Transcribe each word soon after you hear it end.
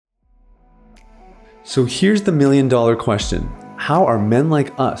So here's the $1,000,000 question. How are men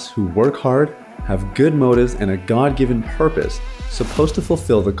like us who work hard, have good motives, and a God-given purpose supposed to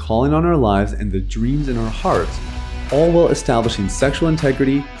fulfill the calling on our lives and the dreams in our hearts, all while establishing sexual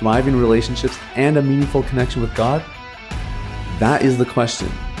integrity, thriving relationships, and a meaningful connection with God? That is the question,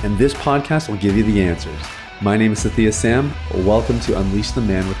 and this podcast will give you the answers. My name is Sathya Sam. Welcome to Unleash the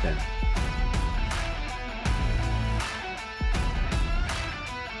Man Within.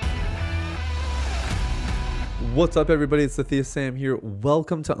 What's up, everybody? It's Sathya Sam here.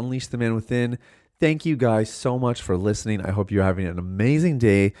 Welcome to Unleash the Man Within. Thank you guys so much for listening. I hope you're having an amazing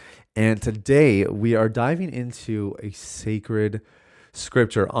day. And today we are diving into a sacred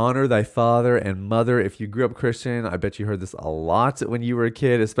scripture. Honor thy father and mother. If you grew up Christian, I bet you heard this a lot when you were a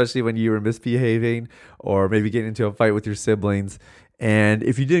kid, especially when you were misbehaving or maybe getting into a fight with your siblings. And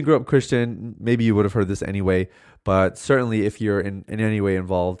if you didn't grow up Christian, maybe you would have heard this anyway. But certainly if you're in any way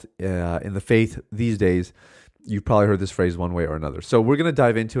involved in the faith these days, you've probably heard this phrase one way or another. So we're going to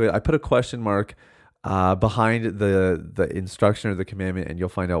dive into it. I put a question mark behind the instruction or the commandment, and you'll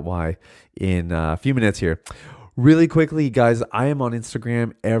find out why in a few minutes here. Really quickly, guys, I am on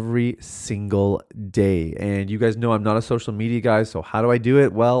Instagram every single day. And you guys know I'm not a social media guy, so how do I do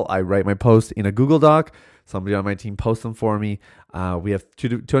it? Well, I write my posts in a Google Doc. Somebody on my team posts them for me. We have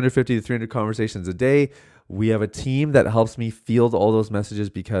 250 to 300 conversations a day. We have a team that helps me field all those messages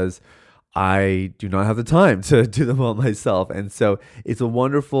because I do not have the time to do them all myself. And so it's a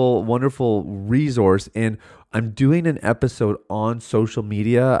wonderful, wonderful resource. And I'm doing an episode on social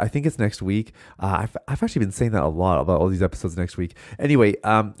media. I think it's next week. I've actually been saying that a lot about all these episodes next week. Anyway,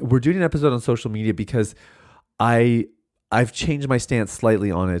 we're doing an episode on social media because I've changed my stance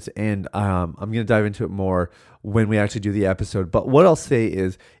slightly on it. And I'm going to dive into it more when we actually do the episode. But what I'll say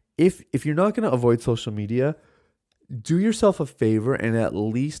is if you're not going to avoid social media, do yourself a favor and at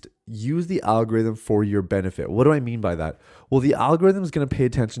least use the algorithm for your benefit. What do I mean by that? Well, the algorithm is going to pay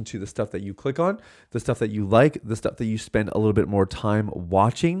attention to the stuff that you click on, the stuff that you like, the stuff that you spend a little bit more time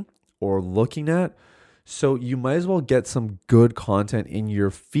watching or looking at. So you might as well get some good content in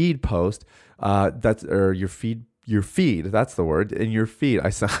your feed post. Your feed, that's the word, in your feed. I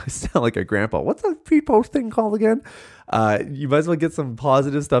sound like a grandpa. What's that feed post thing called again? You might as well get some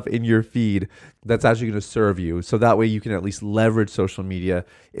positive stuff in your feed that's actually going to serve you. So that way you can at least leverage social media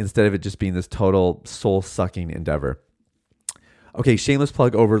instead of it just being this total soul-sucking endeavor. Okay, shameless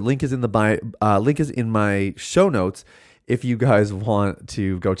plug over. Link is in the bio. Link is in my show notes if you guys want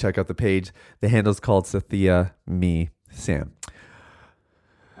to go check out the page. The handle is called Sathya Me Sam.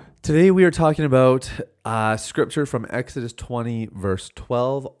 Today we are talking about scripture from Exodus 20, verse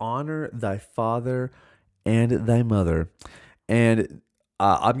 12. Honor thy father and thy mother. And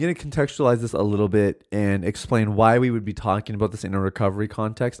I'm going to contextualize this a little bit and explain why we would be talking about this in a recovery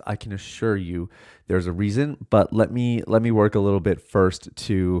context. I can assure you there's a reason, but let me work a little bit first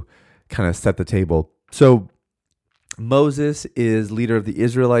to kind of set the table. So Moses is leader of the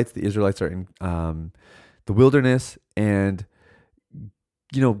Israelites. The Israelites are in the wilderness, and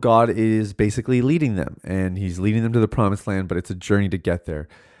God is basically leading them, and he's leading them to the promised land, but it's a journey to get there.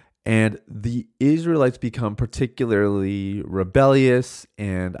 And the Israelites become particularly rebellious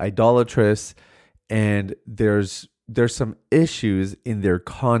and idolatrous, and there's some issues in their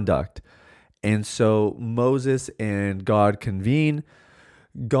conduct. And so Moses and God convene.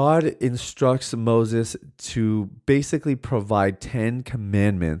 God instructs Moses to basically provide 10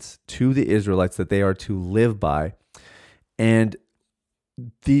 commandments to the Israelites that they are to live by. And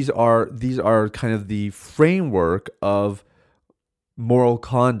these are kind of the framework of moral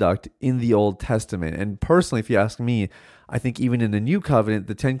conduct in the Old Testament. And personally, if you ask me, I think even in the New Covenant,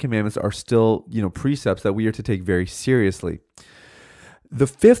 the 10 Commandments are still, precepts that we are to take very seriously. The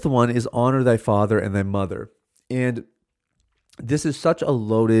fifth one is honor thy father and thy mother. And this is such a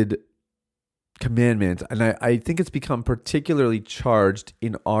loaded commandment. And I think it's become particularly charged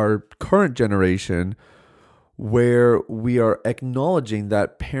in our current generation, where we are acknowledging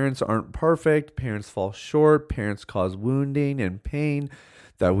that parents aren't perfect, parents fall short, parents cause wounding and pain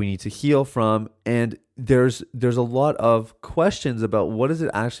that we need to heal from. And there's a lot of questions about what does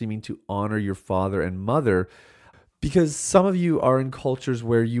it actually mean to honor your father and mother, because some of you are in cultures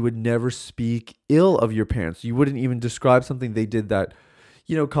where you would never speak ill of your parents. You wouldn't even describe something they did that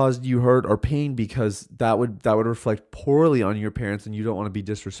caused you hurt or pain, because that would reflect poorly on your parents, and you don't want to be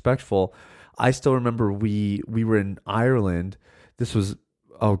disrespectful. I still remember we were in Ireland. This was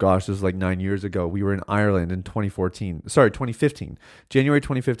like 9 years ago. We were in Ireland in 2015. January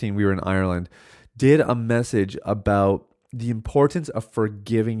 2015, we were in Ireland. Did a message about the importance of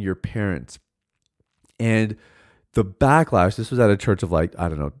forgiving your parents. And The backlash, this was at a church of like, I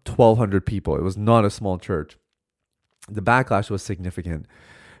don't know, 1,200 people. It was not a small church. The backlash was significant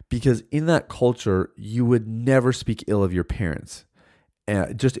because in that culture, you would never speak ill of your parents.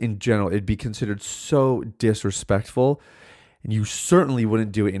 Just in general, it'd be considered so disrespectful. And you certainly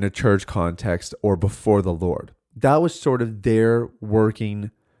wouldn't do it in a church context or before the Lord. That was sort of their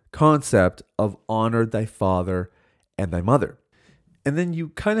working concept of honor thy father and thy mother. And then you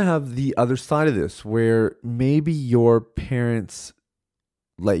kind of have the other side of this where maybe your parents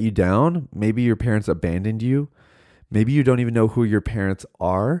let you down. Maybe your parents abandoned you. Maybe you don't even know who your parents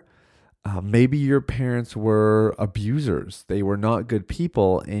are. Maybe your parents were abusers. They were not good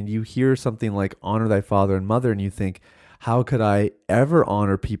people. And you hear something like honor thy father and mother, and you think, how could I ever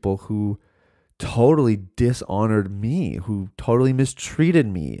honor people who totally dishonored me, who totally mistreated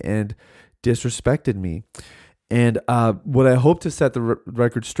me and disrespected me? And what I hope to set the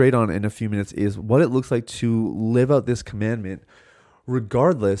record straight on in a few minutes is what it looks like to live out this commandment,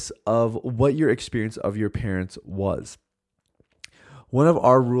 regardless of what your experience of your parents was. One of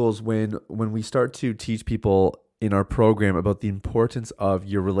our rules when we start to teach people in our program about the importance of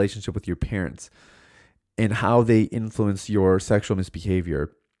your relationship with your parents and how they influence your sexual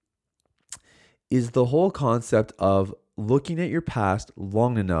misbehavior is the whole concept of looking at your past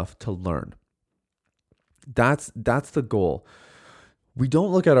long enough to learn. That's the goal. We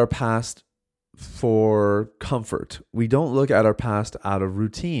don't look at our past for comfort. We don't look at our past out of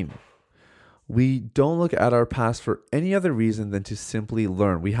routine. We don't look at our past for any other reason than to simply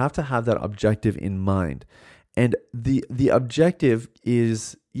learn. We have to have that objective in mind. And the objective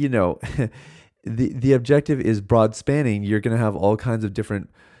is, the objective is broad spanning. You're going to have all kinds of different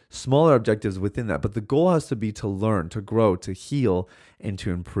smaller objectives within that. But the goal has to be to learn, to grow, to heal, and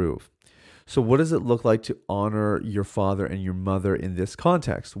to improve. So what does it look like to honor your father and your mother in this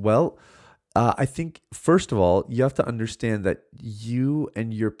context? Well, I think, first of all, you have to understand that you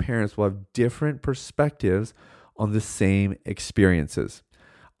and your parents will have different perspectives on the same experiences.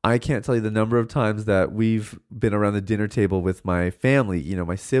 I can't tell you the number of times that we've been around the dinner table with my family,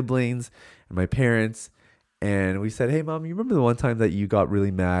 my siblings and my parents, and we said, hey, Mom, you remember the one time that you got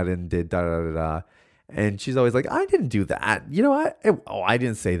really mad and did da-da-da-da? And she's always like, I didn't do that. I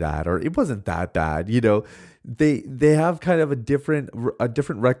didn't say that, or it wasn't that bad. They have kind of a different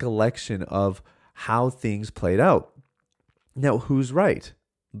recollection of how things played out. Now, who's right?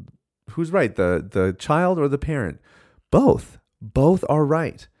 Who's right? The child or the parent? Both are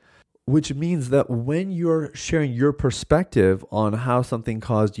right. Which means that when you're sharing your perspective on how something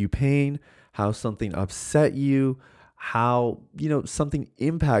caused you pain, how something upset you, how something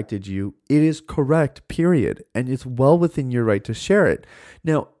impacted you, it is correct, period. And it's well within your right to share it.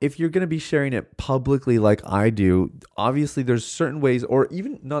 Now, if you're going to be sharing it publicly like I do, obviously there's certain ways, or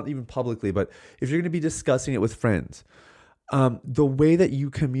even not even publicly, but if you're going to be discussing it with friends, the way that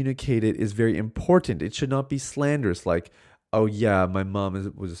you communicate it is very important. It should not be slanderous, like, oh yeah, my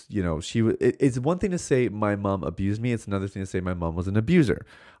mom was it's one thing to say my mom abused me. It's another thing to say my mom was an abuser.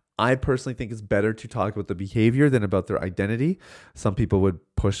 I personally think it's better to talk about the behavior than about their identity. Some people would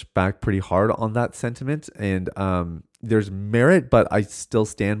push back pretty hard on that sentiment, and there's merit, but I still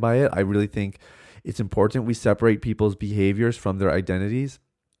stand by it. I really think it's important we separate people's behaviors from their identities.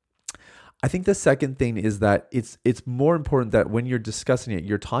 I think the second thing is that it's more important that when you're discussing it,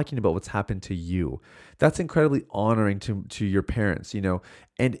 you're talking about what's happened to you. That's incredibly honoring to your parents,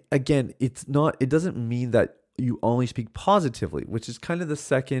 And again, it doesn't mean that you only speak positively, which is kind of the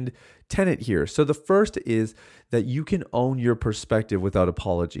second tenet here. So the first is that you can own your perspective without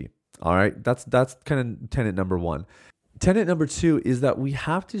apology. All right, that's kind of tenet number one. Tenet number two is that we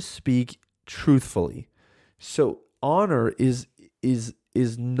have to speak truthfully. So honor is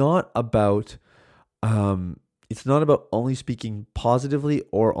not about it's not about only speaking positively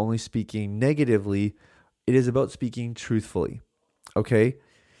or only speaking negatively. It is about speaking truthfully. Okay.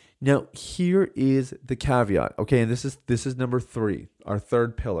 Now, here is the caveat, okay? And this is number 3, our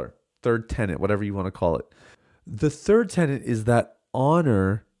third pillar, third tenet, whatever you want to call it. The third tenet is that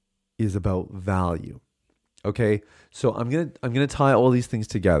honor is about value, okay? So I'm gonna tie all these things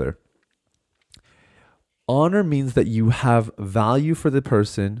together. Honor means that you have value for the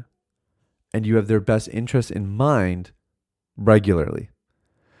person and you have their best interest in mind regularly.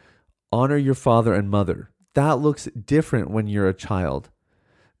 Honor your father and mother. That looks different when you're a child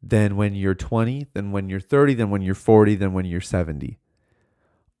than when you're 20, than when you're 30, than when you're 40, than when you're 70.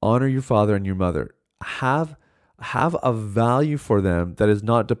 Honor your father and your mother. Have a value for them that is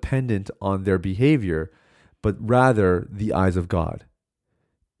not dependent on their behavior, but rather the eyes of God.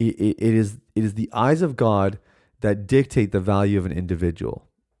 It is the eyes of God that dictate the value of an individual.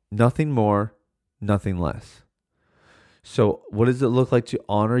 Nothing more, nothing less. So what does it look like to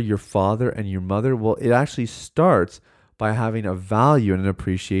honor your father and your mother? Well, it actually starts by having a value and an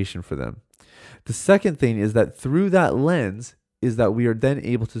appreciation for them. The second thing is that through that lens is that we are then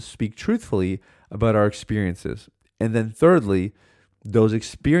able to speak truthfully about our experiences. And then thirdly, those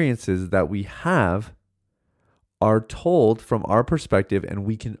experiences that we have are told from our perspective, and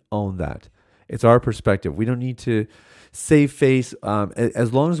we can own that. It's our perspective. We don't need to save face.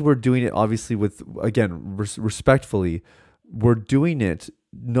 As long as we're doing it, obviously, with, again, respectfully, we're doing it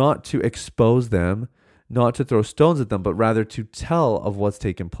not to expose them, not to throw stones at them, but rather to tell of what's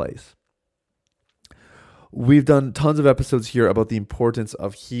taken place. We've done tons of episodes here about the importance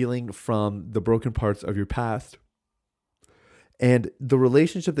of healing from the broken parts of your past. And the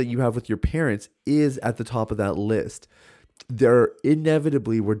relationship that you have with your parents is at the top of that list. There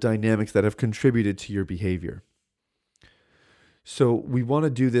inevitably were dynamics that have contributed to your behavior. So we want to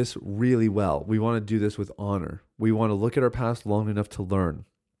do this really well. We want to do this with honor. We want to look at our past long enough to learn.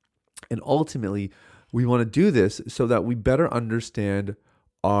 And ultimately, we want to do this so that we better understand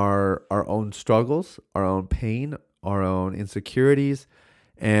our own struggles, our own pain, our own insecurities,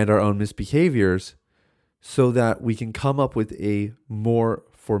 and our own misbehaviors, so that we can come up with a more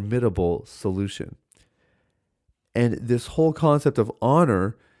formidable solution. And this whole concept of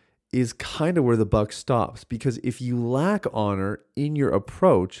honor is kind of where the buck stops, because if you lack honor in your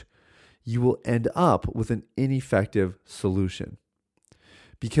approach, you will end up with an ineffective solution.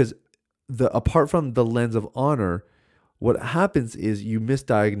 Because apart from the lens of honor, what happens is you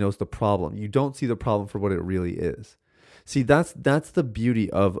misdiagnose the problem. You don't see the problem for what it really is. See, that's the beauty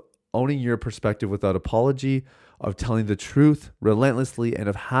of owning your perspective without apology, of telling the truth relentlessly, and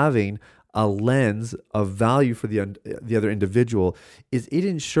of having a lens of value for the other individual, is it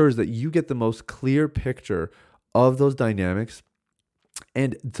ensures that you get the most clear picture of those dynamics.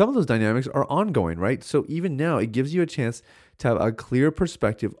 And some of those dynamics are ongoing, right? So even now, it gives you a chance to have a clear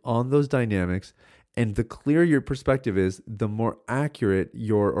perspective on those dynamics. And the clearer your perspective is, the more accurate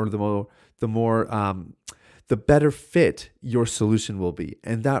the better fit your solution will be.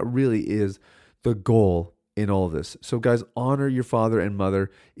 And that really is the goal in all of this. So guys, honor your father and mother.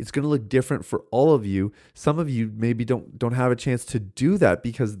 It's going to look different for all of you. Some of you maybe don't have a chance to do that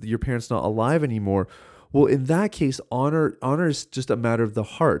because your parent's not alive anymore. Well, in that case, honor is just a matter of the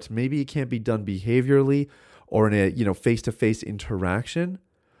heart. Maybe it can't be done behaviorally or in a face-to-face interaction,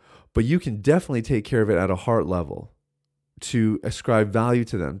 but you can definitely take care of it at a heart level, to ascribe value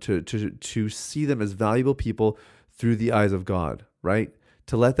to them, to see them as valuable people through the eyes of God, right?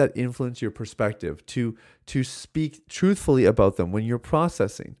 To let that influence your perspective, to speak truthfully about them when you're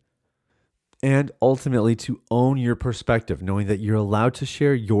processing, and ultimately to own your perspective, knowing that you're allowed to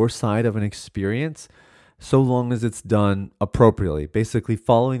share your side of an experience so long as it's done appropriately, basically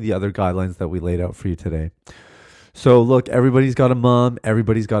following the other guidelines that we laid out for you today. So look, everybody's got a mom,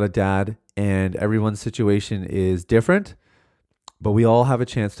 everybody's got a dad, and everyone's situation is different, but we all have a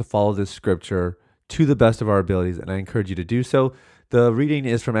chance to follow this scripture to the best of our abilities, and I encourage you to do so. The reading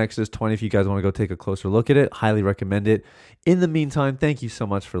is from Exodus 20. If you guys want to go take a closer look at it, highly recommend it. In the meantime, thank you so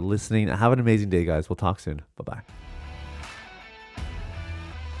much for listening. Have an amazing day, guys. We'll talk soon. Bye-bye.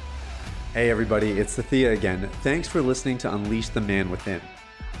 Hey, everybody. It's Sathia again. Thanks for listening to Unleash the Man Within.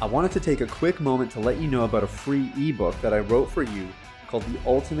 I wanted to take a quick moment to let you know about a free ebook that I wrote for you called The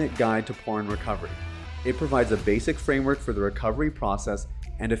Ultimate Guide to Porn Recovery. It provides a basic framework for the recovery process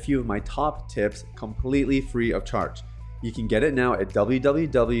and a few of my top tips completely free of charge. You can get it now at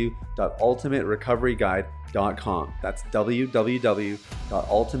www.ultimaterecoveryguide.com. That's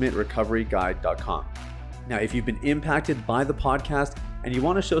www.ultimaterecoveryguide.com. Now, if you've been impacted by the podcast and you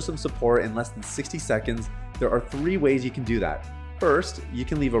want to show some support in less than 60 seconds, there are 3 ways you can do that. First, you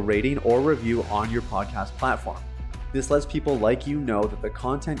can leave a rating or review on your podcast platform. This lets people like you know that the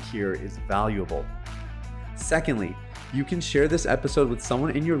content here is valuable. Secondly, you can share this episode with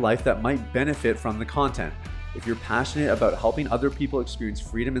someone in your life that might benefit from the content. If you're passionate about helping other people experience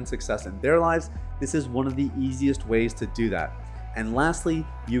freedom and success in their lives, this is one of the easiest ways to do that. And lastly,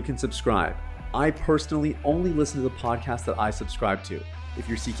 you can subscribe. I personally only listen to the podcast that I subscribe to. If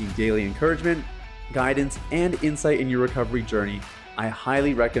you're seeking daily encouragement, guidance, and insight in your recovery journey, I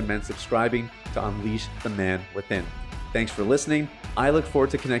highly recommend subscribing to Unleash the Man Within. Thanks for listening. I look forward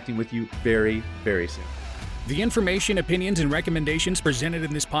to connecting with you very, very soon. The information, opinions, and recommendations presented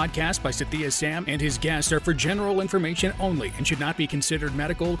in this podcast by Sathya Sam and his guests are for general information only and should not be considered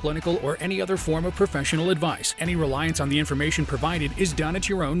medical, clinical, or any other form of professional advice. Any reliance on the information provided is done at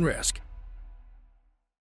your own risk.